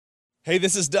Hey,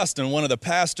 this is Dustin, one of the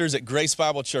pastors at Grace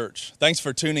Bible Church. Thanks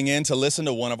for tuning in to listen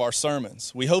to one of our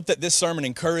sermons. We hope that this sermon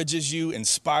encourages you,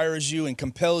 inspires you, and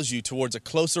compels you towards a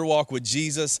closer walk with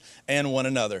Jesus and one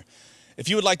another. If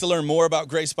you would like to learn more about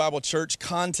Grace Bible Church,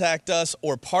 contact us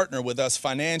or partner with us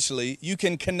financially, you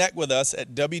can connect with us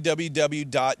at www.gbc.life.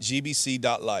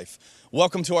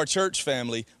 Welcome to our church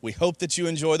family. We hope that you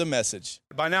enjoy the message.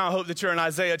 By now, I hope that you're in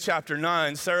Isaiah chapter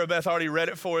 9. Sarah Beth already read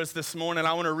it for us this morning.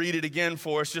 I want to read it again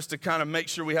for us just to kind of make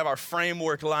sure we have our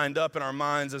framework lined up in our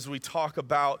minds as we talk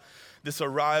about this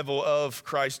arrival of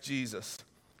Christ Jesus.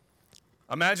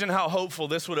 Imagine how hopeful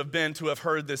this would have been to have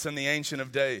heard this in the Ancient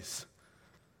of Days.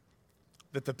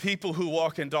 That the people who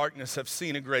walk in darkness have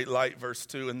seen a great light, verse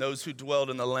 2, and those who dwelled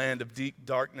in the land of deep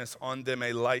darkness, on them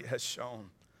a light has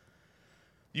shone.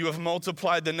 You have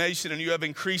multiplied the nation, and you have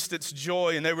increased its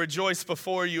joy, and they rejoice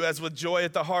before you as with joy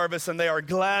at the harvest, and they are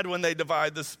glad when they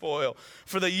divide the spoil.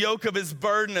 For the yoke of his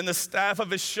burden and the staff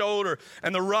of his shoulder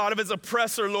and the rod of his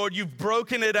oppressor, Lord, you've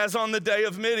broken it as on the day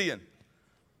of Midian.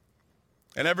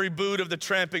 And every boot of the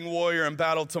tramping warrior in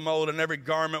battle tumult, and every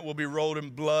garment will be rolled in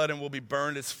blood and will be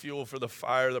burned as fuel for the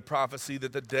fire. The prophecy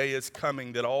that the day is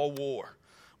coming, that all war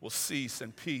will cease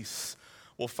and peace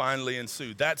will finally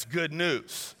ensue. That's good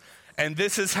news. And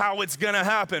this is how it's going to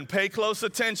happen. Pay close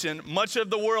attention. Much of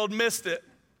the world missed it.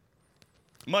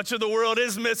 Much of the world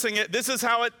is missing it. This is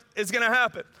how it is going to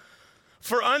happen.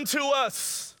 For unto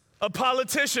us a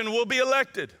politician will be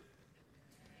elected.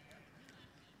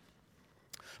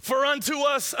 For unto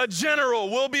us a general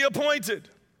will be appointed.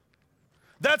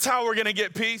 That's how we're going to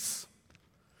get peace.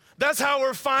 That's how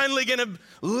we're finally going to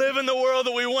live in the world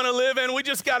that we want to live in. We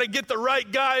just got to get the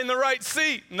right guy in the right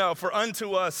seat. No, for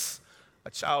unto us a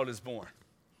child is born.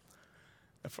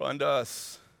 And for unto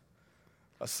us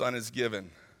a son is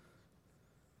given.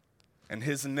 And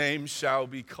his name shall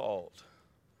be called.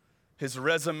 His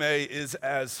resume is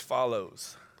as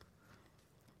follows.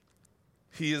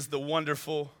 He is the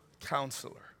wonderful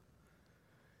Counselor.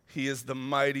 He is the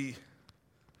mighty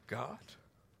God.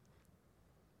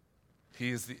 He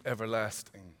is the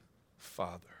everlasting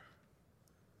Father.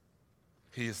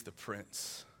 He is the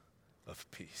Prince of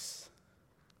Peace.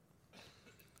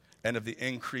 And of the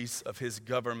increase of his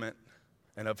government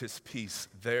and of his peace,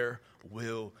 there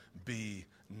will be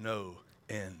no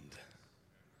end.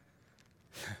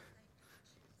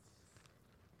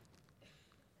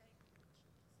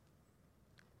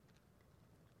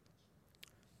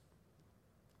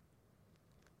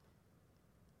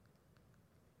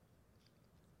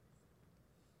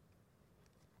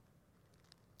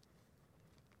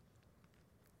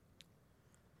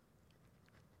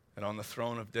 And on the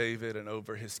throne of David and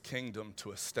over his kingdom,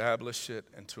 to establish it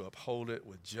and to uphold it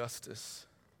with justice,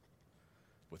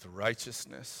 with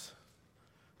righteousness,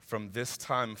 from this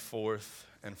time forth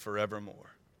and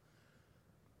forevermore.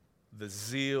 The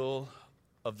zeal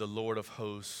of the Lord of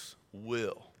hosts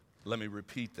will, let me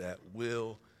repeat that,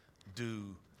 will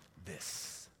do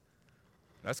this.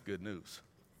 That's good news.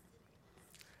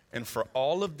 And for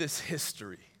all of this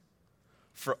history,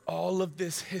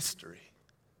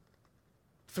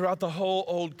 throughout the whole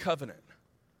Old Covenant,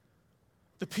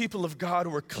 the people of God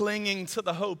were clinging to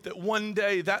the hope that one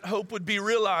day that hope would be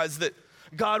realized, that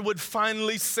God would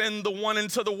finally send the one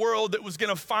into the world that was going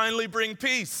to finally bring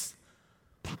peace.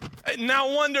 No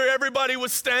wonder everybody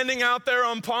was standing out there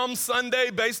on Palm Sunday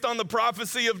based on the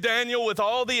prophecy of Daniel with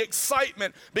all the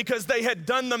excitement, because they had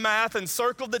done the math and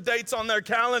circled the dates on their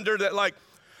calendar that, like,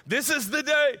 this is the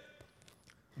day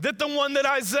that the one that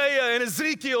Isaiah and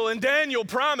Ezekiel and Daniel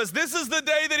promised, this is the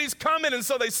day that he's coming. And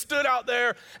so they stood out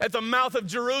there at the mouth of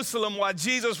Jerusalem while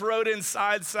Jesus rode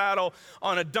inside saddle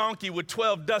on a donkey with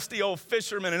 12 dusty old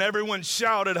fishermen, and everyone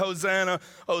shouted, Hosanna,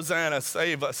 Hosanna,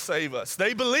 save us, save us.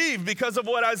 They believed because of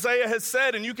what Isaiah has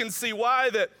said, and you can see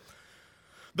why, that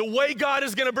the way God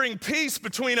is going to bring peace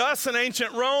between us and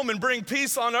ancient Rome and bring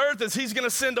peace on earth is he's going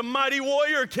to send a mighty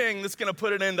warrior king that's going to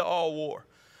put an end to all war.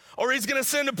 Or he's going to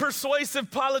send a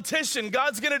persuasive politician.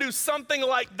 God's going to do something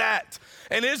like that.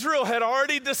 And Israel had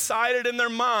already decided in their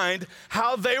mind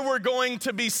how they were going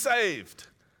to be saved.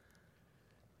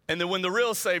 And then when the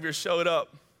real Savior showed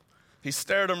up, he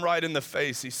stared them right in the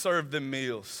face. He served them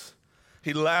meals.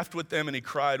 He laughed with them and he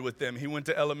cried with them. He went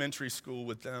to elementary school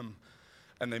with them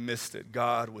and they missed it.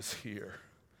 God was here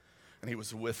and he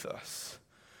was with us.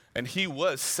 And he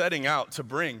was setting out to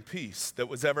bring peace that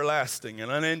was everlasting and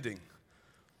unending.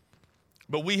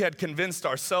 But we had convinced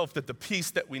ourselves that the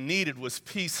peace that we needed was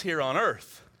peace here on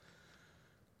earth.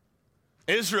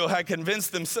 Israel had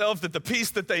convinced themselves that the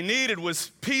peace that they needed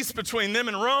was peace between them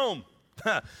and Rome.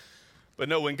 But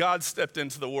no, when God stepped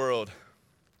into the world,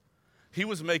 He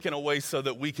was making a way so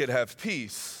that we could have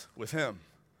peace with him.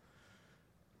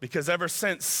 Because ever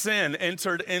since sin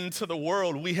entered into the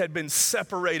world, we had been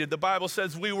separated. The Bible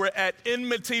says we were at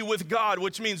enmity with God,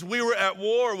 which means we were at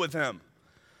war with him.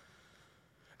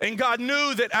 And God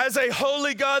knew that as a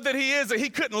holy God that he is, that he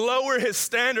couldn't lower his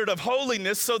standard of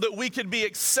holiness so that we could be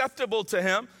acceptable to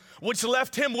him, which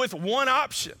left him with one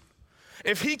option.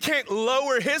 If he can't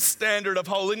lower his standard of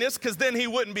holiness, because then he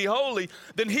wouldn't be holy,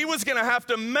 then he was going to have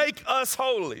to make us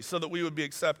holy so that we would be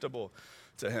acceptable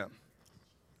to him.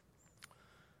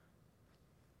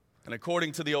 And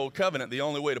according to the old covenant, the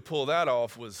only way to pull that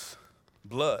off was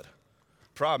blood.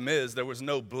 Problem is, there was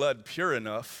no blood pure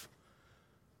enough,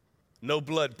 no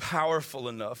blood powerful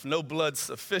enough, no blood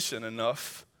sufficient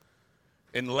enough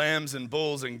in lambs and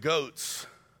bulls and goats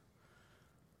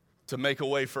to make a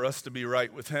way for us to be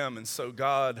right with him. And so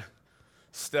God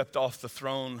stepped off the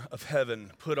throne of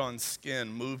heaven, put on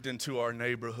skin, moved into our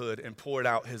neighborhood, and poured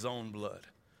out his own blood.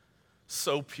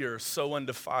 So pure, so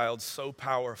undefiled, so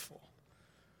powerful,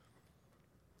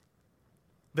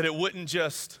 that it wouldn't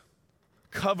just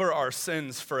cover our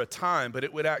sins for a time, but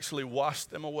it would actually wash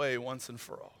them away once and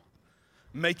for all,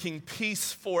 making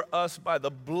peace for us by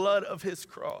the blood of his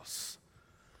cross.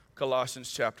 Colossians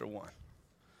chapter 1.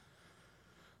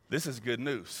 This is good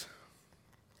news.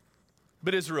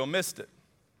 But Israel missed it.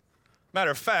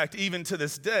 Matter of fact, even to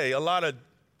this day, a lot of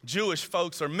Jewish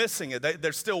folks are missing it.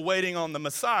 They're still waiting on the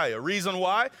Messiah. Reason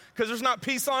why? Because there's not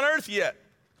peace on earth yet.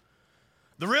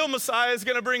 The real Messiah is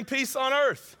going to bring peace on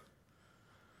earth.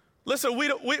 Listen, we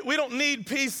don't need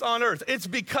peace on earth. It's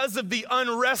because of the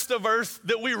unrest of earth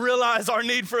that we realize our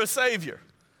need for a Savior.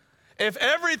 If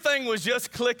everything was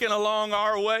just clicking along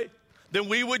our way, then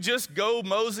we would just go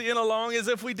moseying along as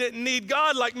if we didn't need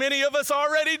God, like many of us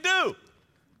already do.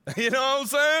 You know what I'm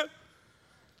saying?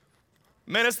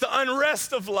 Man, it's the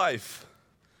unrest of life.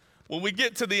 When we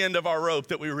get to the end of our rope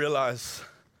that we realize,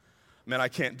 man, I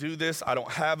can't do this. I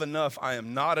don't have enough. I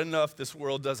am not enough. This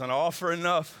world doesn't offer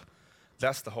enough.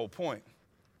 That's the whole point.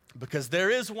 Because there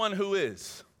is one who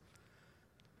is.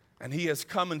 And he has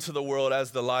come into the world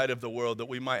as the light of the world that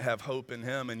we might have hope in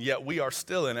him. And yet we are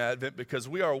still in Advent because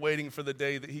we are waiting for the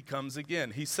day that he comes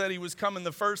again. He said he was coming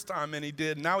the first time, and he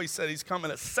did. Now he said he's coming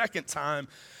a second time,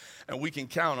 and we can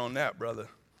count on that, brother.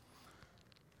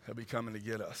 He'll be coming to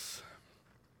get us.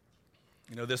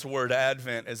 You know, this word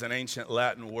Advent is an ancient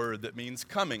Latin word that means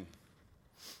coming.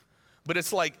 But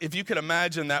it's like, if you could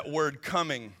imagine that word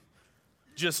coming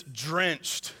just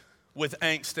drenched with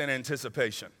angst and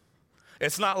anticipation.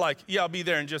 It's not like, yeah, I'll be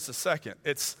there in just a second.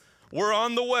 It's, we're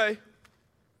on the way.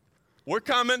 We're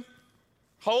coming.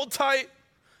 Hold tight.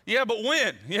 Yeah, but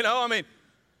when? You know, I mean,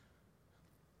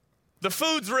 the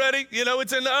food's ready. You know,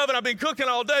 it's in the oven. I've been cooking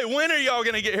all day. When are y'all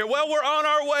going to get here? Well, we're on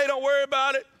our way. Don't worry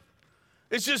about it.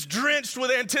 It's just drenched with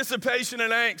anticipation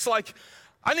and angst. Like,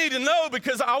 I need to know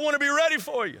because I want to be ready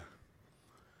for you.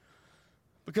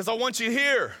 Because I want you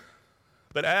here.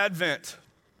 But Advent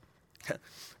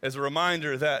is a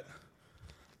reminder that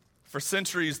for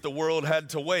centuries, the world had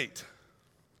to wait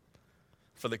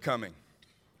for the coming.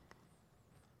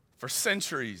 For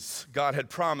centuries, God had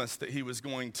promised that he was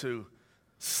going to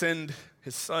send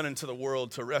his son into the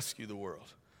world to rescue the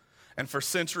world. And for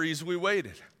centuries, we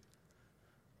waited.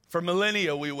 For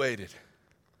millennia, we waited.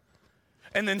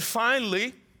 And then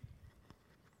finally,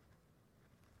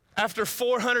 after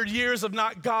 400 years of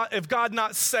God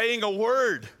not saying a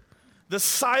word, the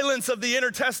silence of the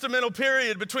intertestamental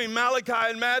period between Malachi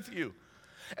and Matthew,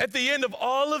 at the end of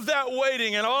all of that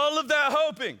waiting and all of that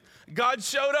hoping, God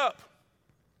showed up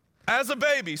as a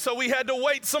baby. So we had to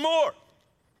wait some more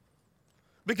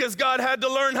because God had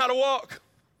to learn how to walk,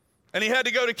 and he had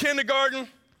to go to kindergarten,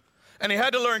 and he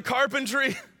had to learn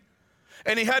carpentry,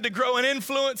 and he had to grow an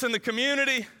influence in the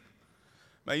community.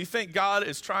 Now, you think God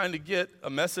is trying to get a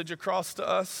message across to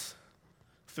us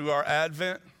through our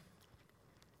Advent?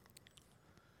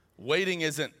 Waiting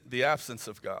isn't the absence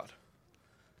of God.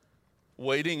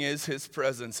 Waiting is his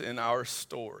presence in our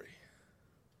story.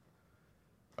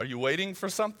 Are you waiting for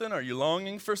something? Are you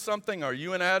longing for something? Are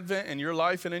you in Advent in your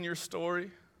life and in your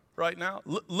story right now?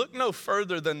 Look no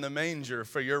further than the manger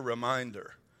for your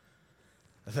reminder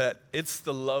that it's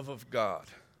the love of God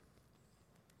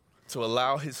to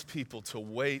allow his people to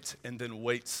wait and then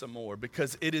wait some more.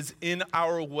 Because it is in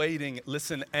our waiting,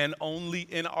 listen, and only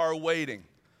in our waiting,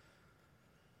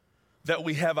 that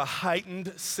we have a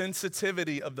heightened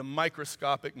sensitivity of the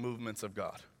microscopic movements of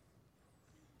God.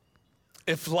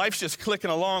 If life's just clicking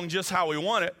along just how we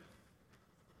want it,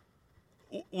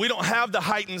 we don't have the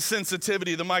heightened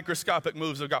sensitivity of the microscopic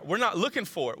moves of God. We're not looking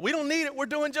for it. We don't need it. We're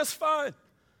doing just fine.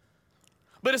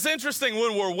 But it's interesting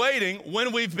when we're waiting,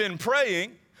 when we've been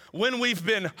praying, when we've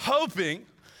been hoping,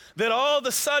 that all of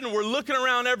a sudden we're looking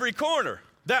around every corner.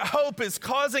 That hope is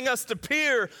causing us to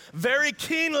peer very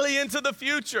keenly into the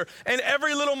future. And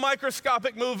every little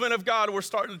microscopic movement of God, we're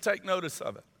starting to take notice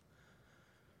of it.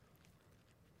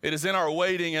 It is in our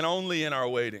waiting and only in our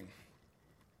waiting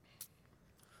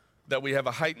that we have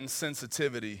a heightened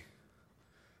sensitivity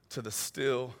to the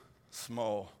still,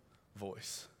 small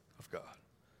voice of God.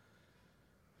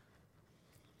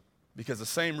 Because the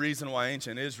same reason why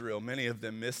ancient Israel, many of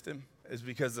them missed him, is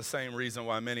because the same reason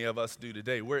why many of us do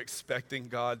today. We're expecting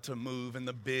God to move in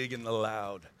the big and the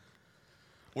loud.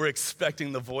 We're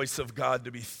expecting the voice of God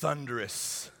to be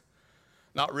thunderous,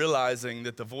 not realizing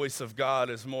that the voice of God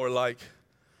is more like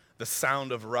the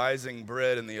sound of rising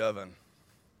bread in the oven.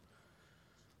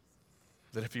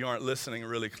 That if you aren't listening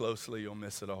really closely, you'll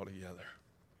miss it altogether.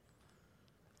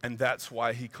 And that's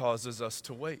why he causes us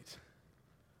to wait.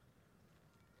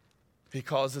 He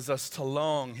causes us to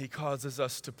long. He causes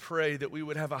us to pray that we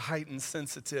would have a heightened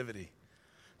sensitivity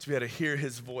to be able to hear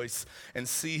his voice and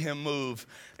see him move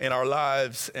in our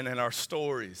lives and in our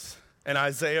stories. And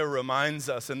Isaiah reminds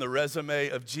us in the resume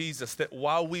of Jesus that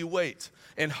while we wait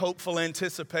in hopeful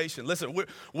anticipation, listen,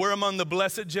 we're among the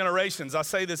blessed generations. I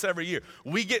say this every year.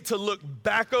 We get to look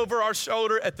back over our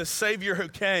shoulder at the Savior who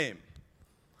came.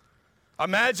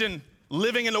 Imagine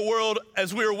living in the world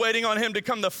as we were waiting on him to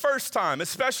come the first time,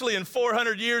 especially in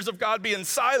 400 years of God being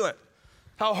silent.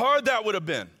 How hard that would have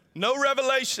been. No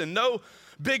revelation, no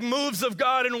big moves of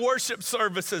God in worship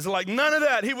services, like none of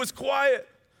that. He was quiet.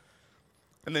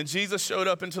 And then Jesus showed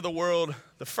up into the world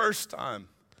the first time.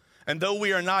 And though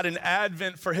we are not in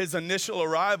Advent for his initial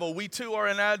arrival, we too are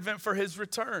in Advent for his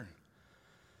return.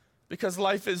 Because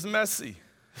life is messy.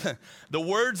 The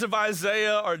words of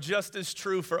Isaiah are just as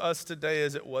true for us today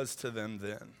as it was to them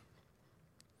then.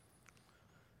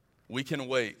 We can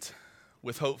wait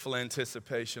with hopeful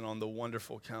anticipation on the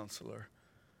wonderful Counselor,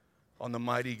 on the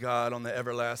mighty God, on the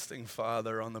everlasting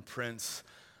Father, on the Prince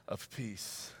of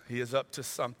Peace. He is up to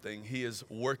something. He is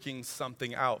working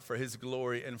something out for his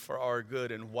glory and for our good.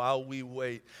 And while we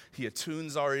wait, he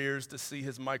attunes our ears to see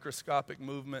his microscopic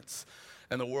movements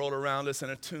and the world around us, and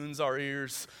attunes our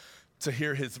ears to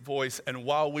hear his voice. And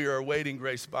while we are waiting,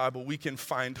 Grace Bible, we can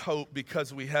find hope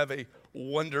because we have a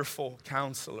wonderful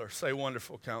Counselor. Say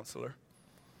wonderful Counselor.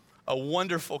 A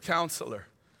wonderful Counselor.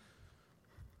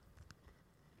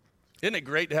 Isn't it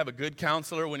great to have a good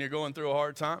counselor when you're going through a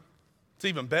hard time? It's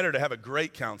even better to have a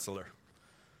great counselor.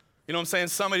 You know what I'm saying?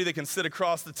 Somebody that can sit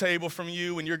across the table from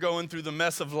you when you're going through the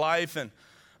mess of life, and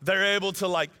they're able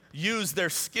to use their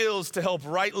skills to help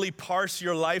rightly parse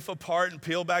your life apart and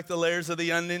peel back the layers of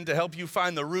the onion to help you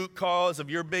find the root cause of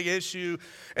your big issue,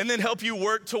 and then help you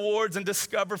work towards and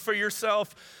discover for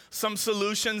yourself some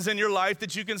solutions in your life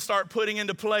that you can start putting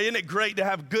into play. Isn't it great to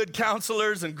have good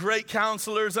counselors and great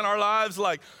counselors in our lives?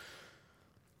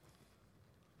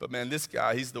 But man, this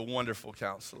guy, he's the wonderful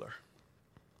Counselor.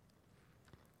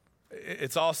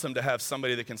 It's awesome to have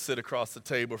somebody that can sit across the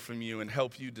table from you and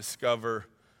help you discover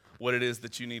what it is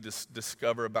that you need to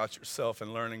discover about yourself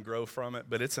and learn and grow from it.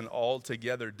 But it's an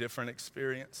altogether different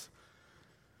experience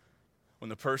when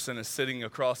the person is sitting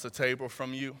across the table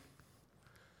from you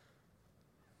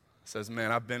says,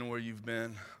 man, I've been where you've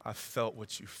been. I felt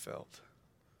what you felt.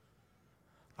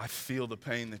 I feel the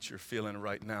pain that you're feeling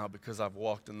right now because I've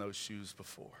walked in those shoes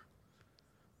before.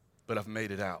 But I've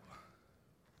made it out.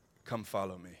 Come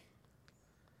follow me.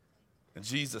 And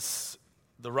Jesus,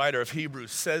 the writer of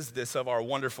Hebrews, says this of our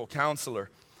wonderful Counselor.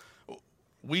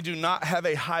 We do not have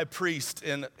a high priest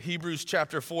in Hebrews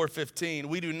chapter 4:15.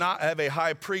 We do not have a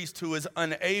high priest who is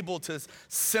unable to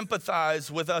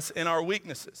sympathize with us in our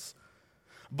weaknesses,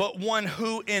 but one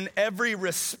who in every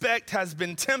respect has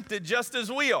been tempted just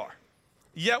as we are,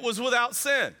 yet was without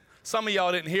sin. Some of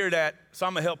y'all didn't hear that, so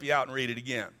I'm going to help you out and read it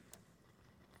again.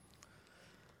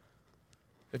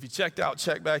 If you checked out,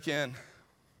 check back in.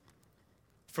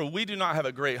 For we do not have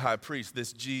a great high priest,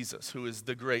 this Jesus, who is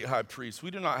the great high priest.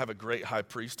 We do not have a great high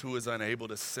priest who is unable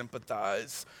to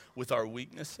sympathize with our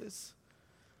weaknesses,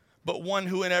 but one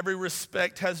who in every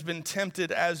respect has been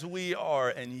tempted as we are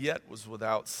and yet was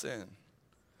without sin.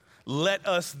 Let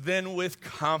us then with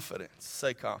confidence,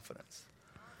 say confidence,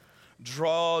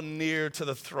 draw near to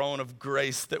the throne of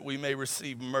grace that we may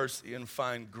receive mercy and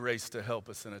find grace to help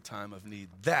us in a time of need.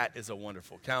 That is a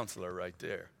wonderful Counselor right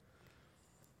there,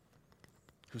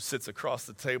 who sits across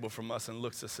the table from us and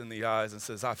looks us in the eyes and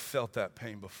says, I've felt that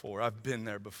pain before. I've been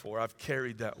there before. I've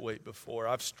carried that weight before.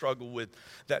 I've struggled with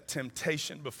that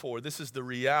temptation before. This is the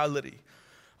reality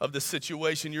of the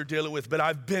situation you're dealing with, but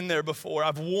I've been there before.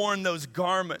 I've worn those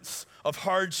garments of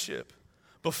hardship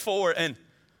before, and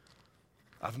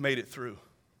I've made it through.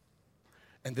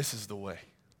 And this is the way.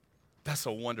 That's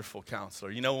a wonderful counselor.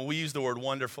 You know, when we use the word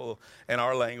wonderful in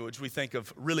our language, we think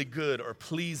of really good or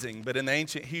pleasing. But in the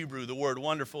ancient Hebrew, the word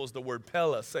wonderful is the word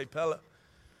pella. Say pella.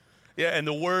 Yeah, and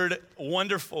the word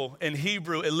wonderful in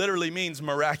Hebrew, it literally means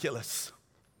miraculous.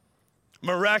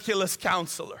 Miraculous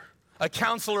counselor. A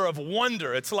counselor of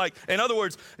wonder. It's like, in other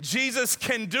words, Jesus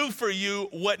can do for you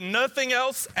what nothing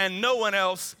else and no one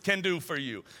else can do for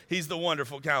you. He's the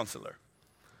wonderful counselor.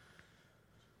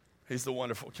 He's the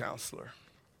wonderful counselor.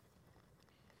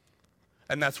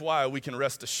 And that's why we can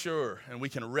rest assured, and we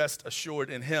can rest assured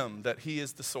in him that he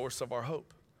is the source of our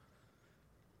hope.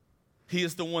 He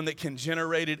is the one that can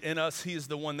generate it in us. He is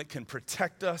the one that can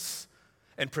protect us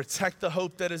and protect the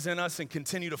hope that is in us and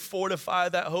continue to fortify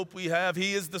that hope we have.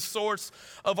 He is the source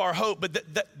of our hope.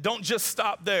 But don't just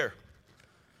stop there.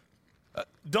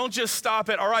 Don't just stop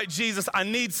at, all right, Jesus, I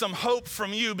need some hope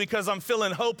from you because I'm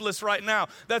feeling hopeless right now.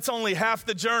 That's only half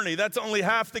the journey. That's only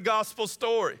half the gospel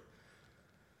story.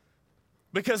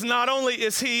 Because not only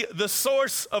is he the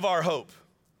source of our hope,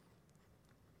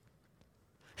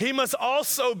 he must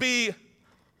also be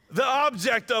the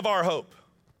object of our hope.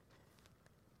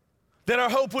 That our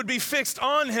hope would be fixed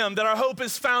on him, that our hope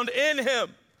is found in him.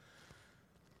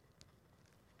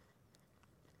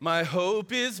 My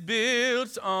hope is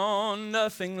built on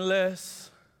nothing less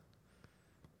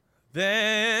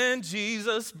than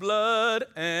Jesus' blood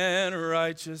and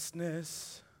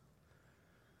righteousness.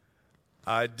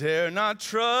 I dare not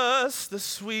trust the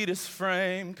sweetest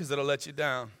frame, because it'll let you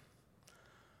down,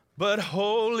 but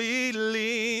wholly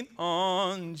lean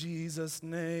on Jesus'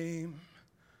 name.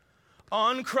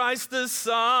 On Christ the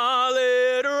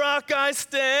solid rock I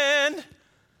stand.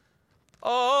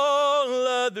 All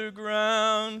other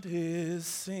ground is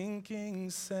sinking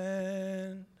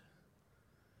sand.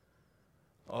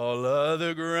 All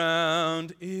other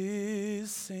ground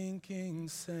is sinking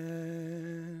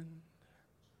sand.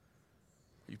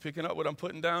 You picking up what I'm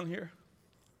putting down here?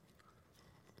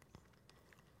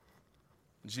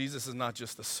 Jesus is not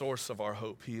just the source of our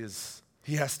hope.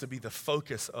 He has to be the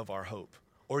focus of our hope.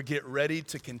 Or get ready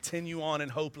to continue on in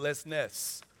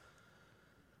hopelessness.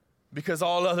 Because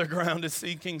all other ground is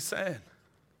sinking sand.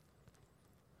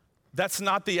 That's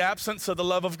not the absence of the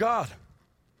love of God.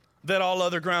 That all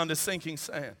other ground is sinking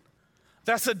sand.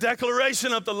 That's a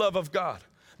declaration of the love of God.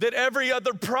 That every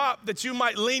other prop that you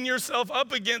might lean yourself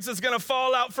up against is going to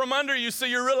fall out from under you, so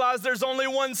you realize there's only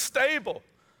one stable.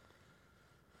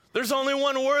 There's only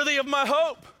one worthy of my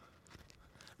hope.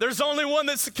 There's only one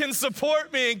that can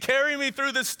support me and carry me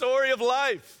through this story of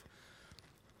life.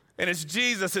 And it's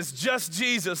Jesus. It's just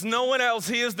Jesus. No one else.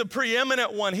 He is the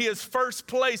preeminent one. He is first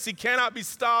place. He cannot be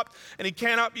stopped and he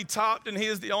cannot be topped, and he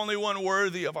is the only one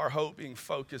worthy of our hope being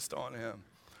focused on him.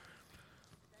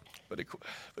 But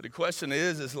the question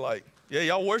is like, yeah,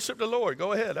 y'all worship the Lord.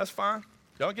 Go ahead. That's fine.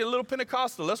 Y'all get a little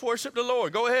Pentecostal. Let's worship the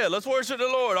Lord. Go ahead. Let's worship the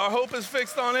Lord. Our hope is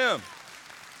fixed on him.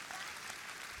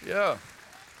 Yeah.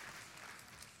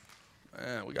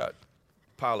 Man, we got a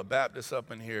pile of Baptists up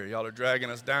in here. Y'all are dragging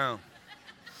us down.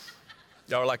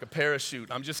 Y'all are like a parachute.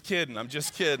 I'm just kidding. I'm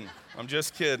just kidding. I'm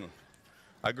just kidding.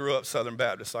 I grew up Southern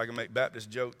Baptist, so I can make Baptist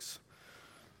jokes.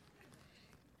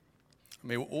 I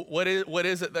mean, what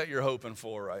is it that you're hoping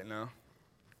for right now?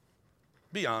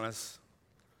 Be honest.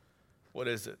 What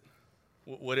is it?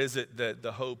 What is it that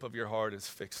the hope of your heart is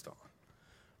fixed on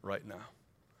right now?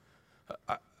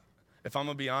 If I'm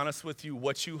going to be honest with you,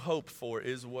 what you hope for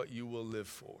is what you will live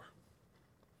for.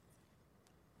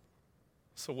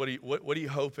 So what are you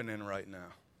hoping in right now?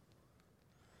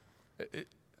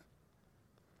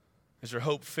 Is your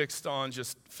hope fixed on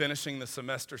just finishing the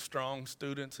semester strong,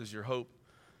 students? Is your hope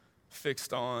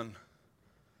fixed on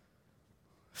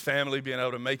family being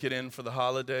able to make it in for the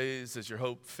holidays? Is your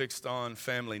hope fixed on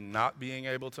family not being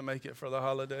able to make it for the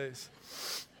holidays?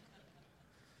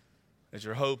 Is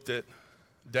your hope that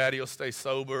Daddy will stay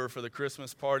sober for the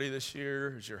Christmas party this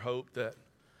year? Is your hope that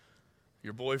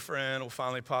your boyfriend will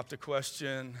finally pop the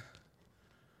question?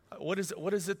 What is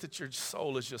it that your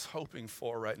soul is just hoping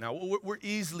for right now? We're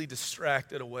easily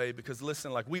distracted away because,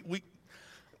 listen, like we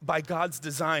by God's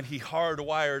design, he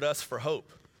hardwired us for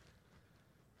hope.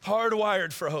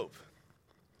 Hardwired for hope.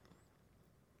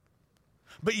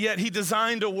 But yet he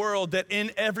designed a world that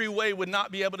in every way would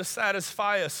not be able to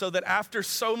satisfy us, so that after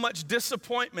so much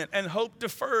disappointment and hope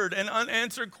deferred and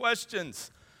unanswered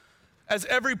questions, as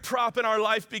every prop in our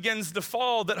life begins to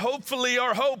fall, that hopefully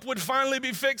our hope would finally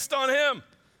be fixed on him.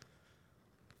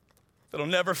 That'll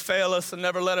never fail us and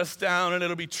never let us down, and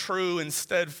it'll be true and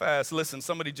steadfast. Listen,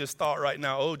 somebody just thought right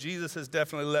now, oh, Jesus has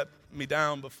definitely let me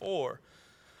down before.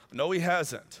 No, he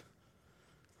hasn't.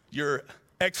 Your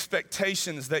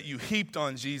expectations that you heaped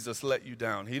on Jesus let you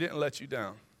down. He didn't let you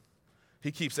down.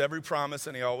 He keeps every promise,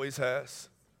 and he always has.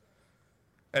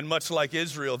 And much like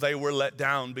Israel, they were let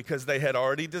down because they had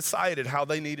already decided how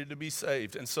they needed to be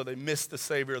saved. And so they missed the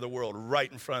Savior of the world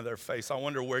right in front of their face. I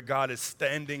wonder where God is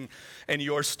standing in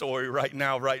your story right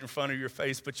now, right in front of your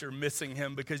face, but you're missing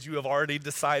him because you have already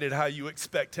decided how you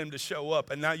expect him to show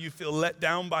up. And now you feel let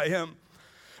down by him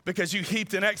because you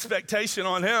heaped an expectation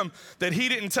on him that he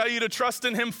didn't tell you to trust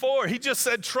in him for. He just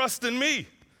said, trust in me.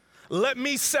 Let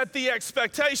me set the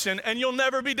expectation, and you'll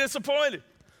never be disappointed.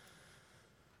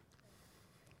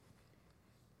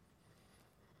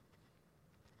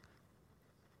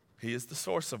 He is the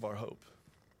source of our hope,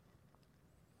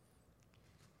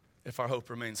 if our hope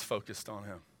remains focused on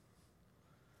him.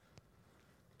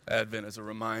 Advent is a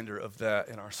reminder of that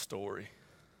in our story.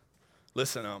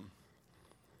 Listen,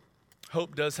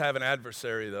 hope does have an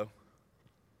adversary, though.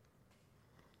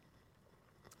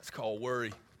 It's called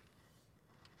worry.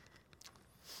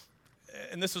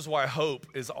 And this is why hope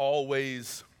is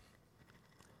always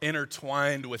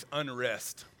intertwined with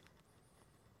unrest.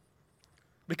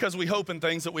 Because we hope in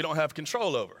things that we don't have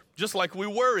control over, just like we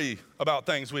worry about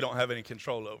things we don't have any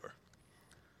control over.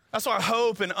 That's why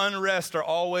hope and unrest are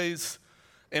always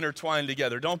intertwined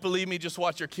together. Don't believe me? Just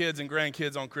watch your kids and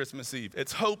grandkids on Christmas Eve.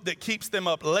 It's hope that keeps them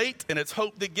up late, and it's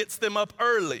hope that gets them up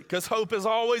early, because hope is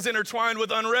always intertwined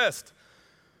with unrest.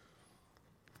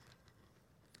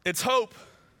 It's hope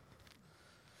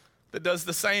that does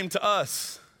the same to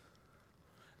us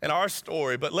in our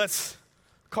story, but let's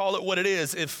call it what it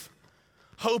is. If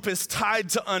hope is tied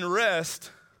to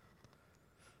unrest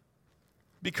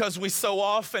because we so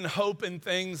often hope in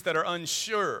things that are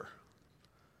unsure.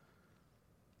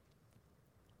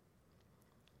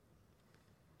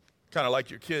 Kind of like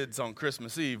your kids on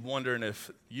Christmas Eve wondering if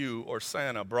you or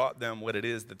Santa brought them what it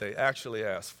is that they actually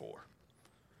asked for.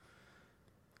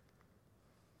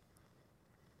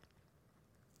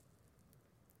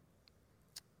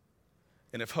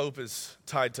 And if hope is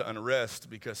tied to unrest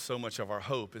because so much of our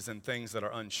hope is in things that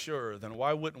are unsure, then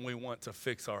why wouldn't we want to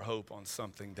fix our hope on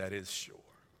something that is sure,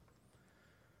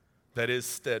 that is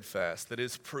steadfast, that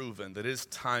is proven, that is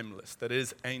timeless, that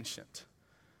is ancient?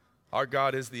 Our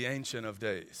God is the Ancient of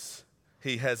Days.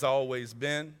 He has always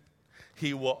been.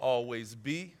 He will always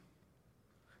be.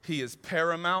 He is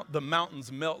paramount. The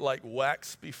mountains melt like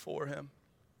wax before him.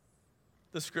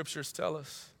 The scriptures tell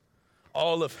us.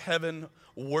 All of heaven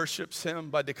worships him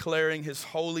by declaring his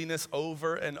holiness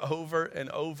over and over and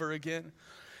over again.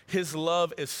 His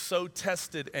love is so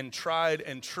tested and tried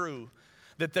and true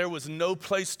that there was no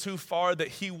place too far that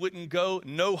he wouldn't go,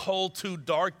 no hole too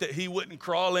dark that he wouldn't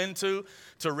crawl into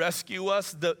to rescue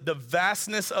us. The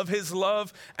vastness of his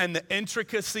love and the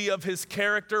intricacy of his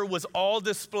character was all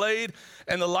displayed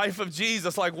in the life of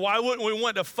Jesus. Like, why wouldn't we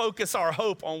want to focus our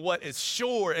hope on what is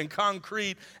sure and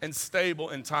concrete and stable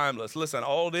and timeless? Listen,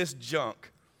 all this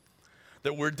junk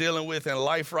that we're dealing with in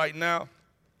life right now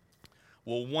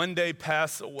will one day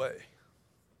pass away.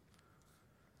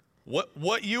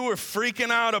 What you were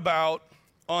freaking out about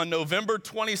on November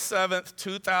 27th,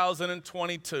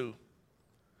 2022,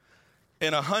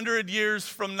 in 100 years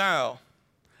from now,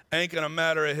 ain't gonna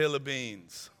matter a hill of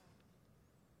beans.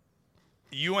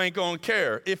 You ain't gonna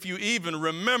care if you even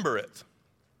remember it.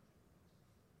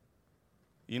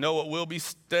 You know what will be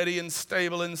steady and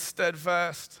stable and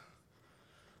steadfast?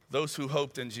 Those who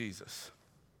hoped in Jesus.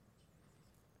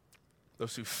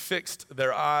 Those who fixed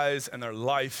their eyes and their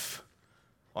life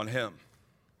on him,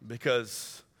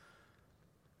 because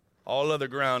all other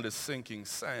ground is sinking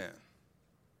sand.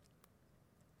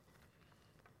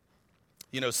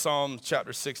 You know, Psalm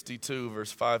chapter 62,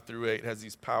 verse 5 through 8 has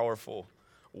these powerful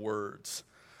words.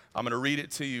 I'm going to read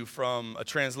it to you from a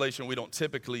translation we don't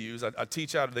typically use. I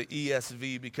teach out of the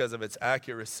ESV because of its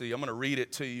accuracy. I'm going to read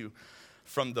it to you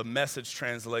from the Message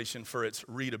translation for its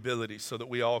readability so that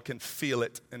we all can feel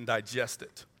it and digest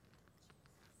it.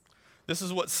 This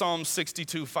is what Psalm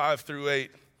 62, 5 through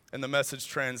 8 in the Message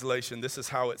translation, this is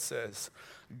how it says.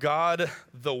 God,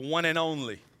 the one and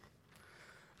only,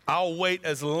 I'll wait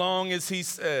as long as he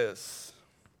says.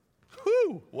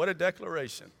 Whew, what a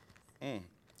declaration.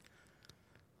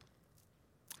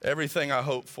 Everything I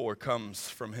hope for comes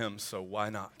from him, so why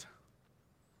not?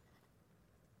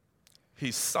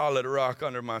 He's solid rock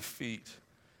under my feet.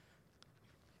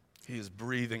 He is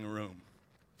breathing room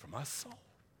for my soul.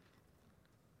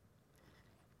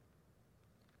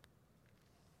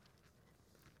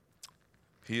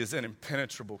 He is an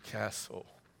impenetrable castle,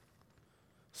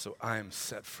 so I am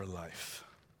set for life.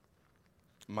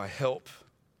 My help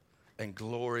and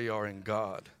glory are in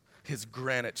God, his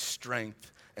granite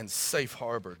strength and safe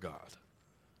harbor God.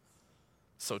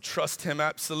 So trust him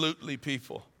absolutely,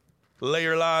 people. Lay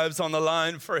your lives on the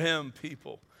line for him,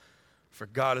 people. For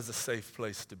God is a safe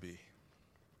place to be.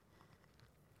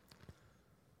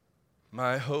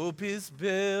 My hope is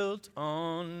built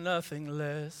on nothing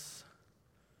less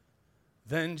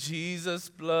than Jesus'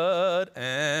 blood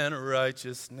and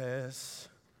righteousness.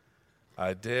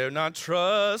 I dare not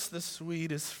trust the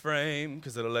sweetest frame,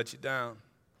 because it'll let you down,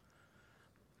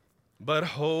 but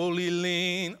wholly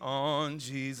lean on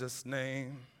Jesus'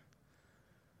 name.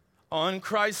 On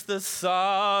Christ the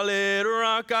solid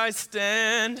rock I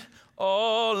stand,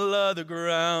 all other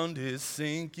ground is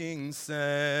sinking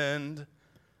sand.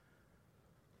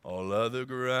 All other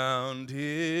ground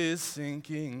is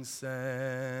sinking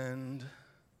sand.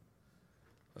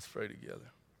 Let's pray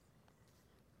together.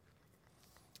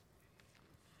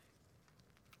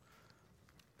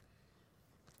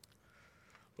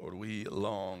 Lord, we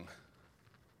long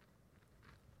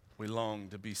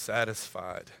to be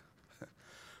satisfied.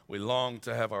 We long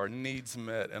to have our needs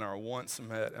met and our wants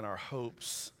met and our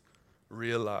hopes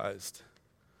realized.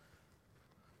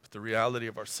 But the reality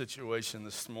of our situation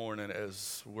this morning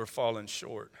is we're falling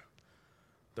short.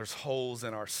 There's holes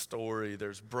in our story.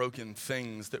 There's broken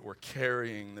things that we're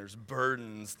carrying. There's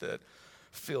burdens that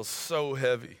feel so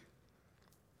heavy.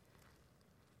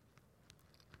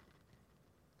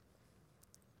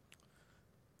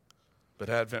 But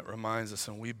Advent reminds us,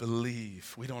 and we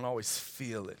believe. We don't always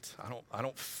feel it. I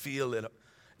don't feel it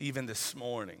even this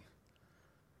morning.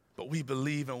 But we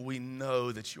believe and we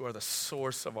know that you are the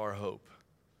source of our hope.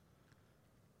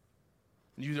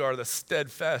 You are the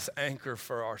steadfast anchor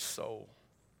for our soul.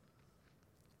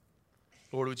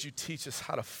 Lord, would you teach us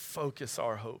how to focus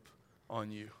our hope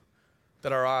on you?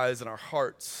 That our eyes and our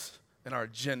hearts and our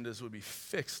agendas would be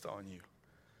fixed on you.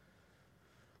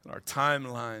 And our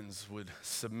timelines would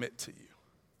submit to you.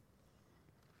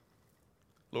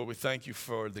 Lord, we thank you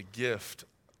for the gift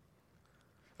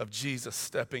of Jesus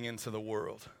stepping into the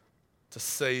world to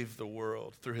save the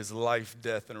world through his life,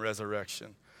 death, and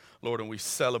resurrection. Lord, and we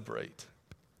celebrate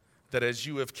that as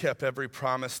you have kept every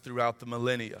promise throughout the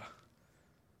millennia,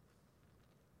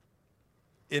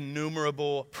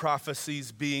 innumerable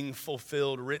prophecies being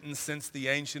fulfilled, written since the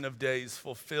Ancient of Days,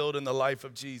 fulfilled in the life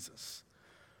of Jesus.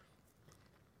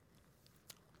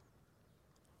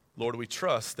 Lord, we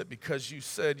trust that because you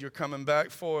said you're coming back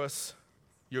for us,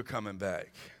 you're coming back.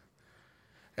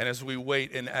 And as we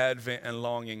wait in Advent and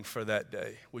longing for that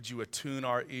day, would you attune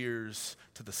our ears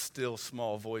to the still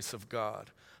small voice of God,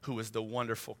 who is the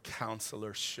wonderful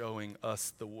counselor showing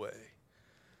us the way.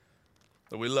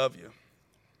 Lord, we love you.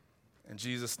 In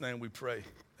Jesus' name we pray,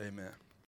 amen.